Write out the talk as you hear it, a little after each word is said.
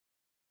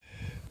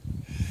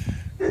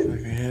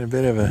We had a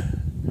bit of a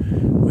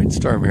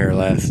windstorm here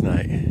last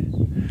night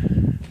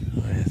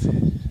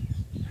with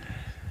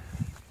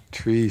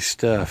tree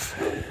stuff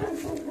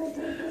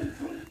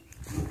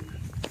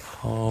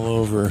all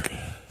over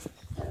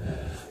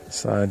the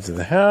sides of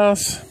the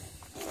house.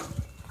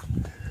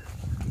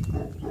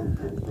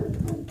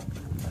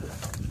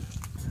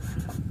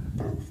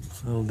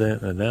 A little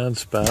dent in the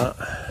downspout.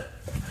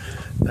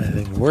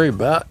 Nothing to worry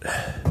about,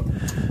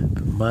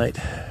 but might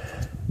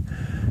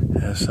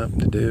have something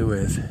to do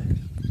with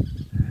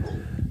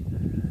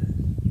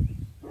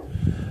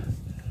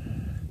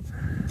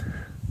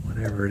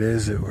whatever it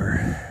is that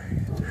we're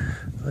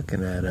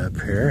looking at up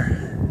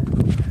here.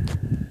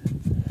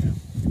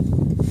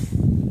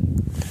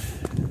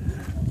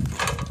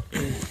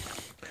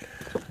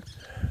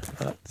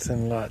 Lots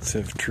and lots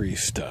of tree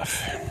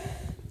stuff.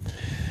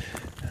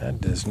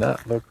 That does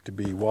not look to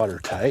be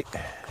watertight.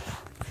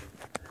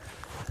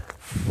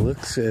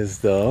 Looks as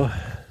though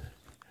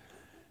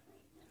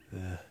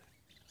the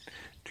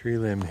tree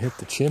limb hit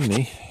the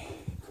chimney,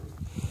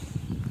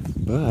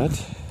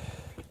 but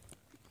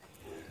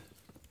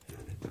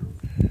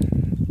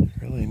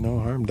really no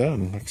harm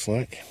done, looks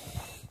like.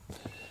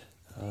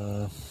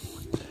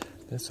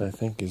 This, I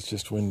think, is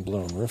just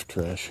wind-blown roof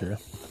trash here.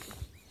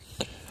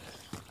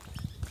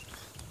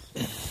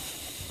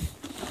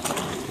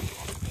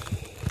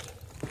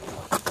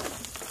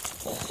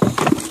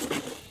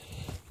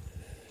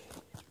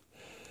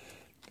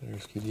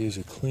 Gutters could use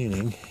a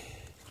cleaning.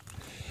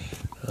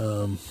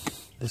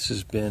 This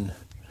has been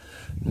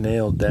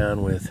nailed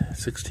down with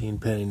 16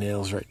 penny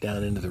nails right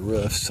down into the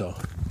roof, so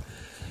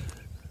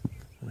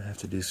I'm gonna have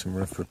to do some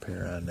roof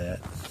repair on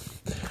that.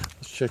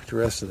 Let's check the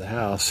rest of the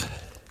house.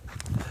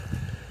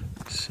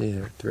 See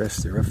what the rest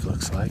of the roof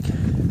looks like.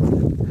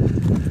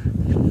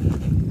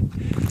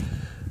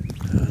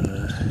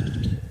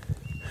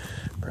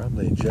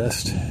 Probably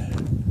just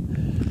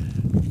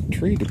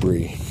tree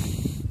debris,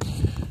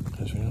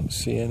 because we don't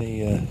see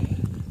any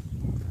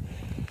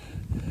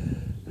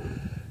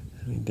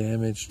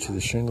damage to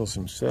the shingles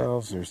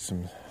themselves. There's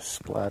some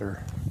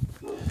splatter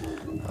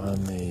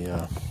on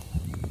the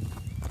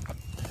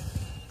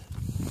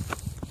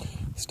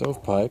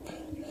stovepipe,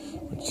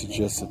 which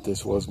suggests that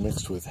this was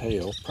mixed with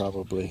hail,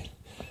 probably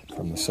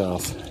from the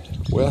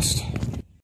southwest.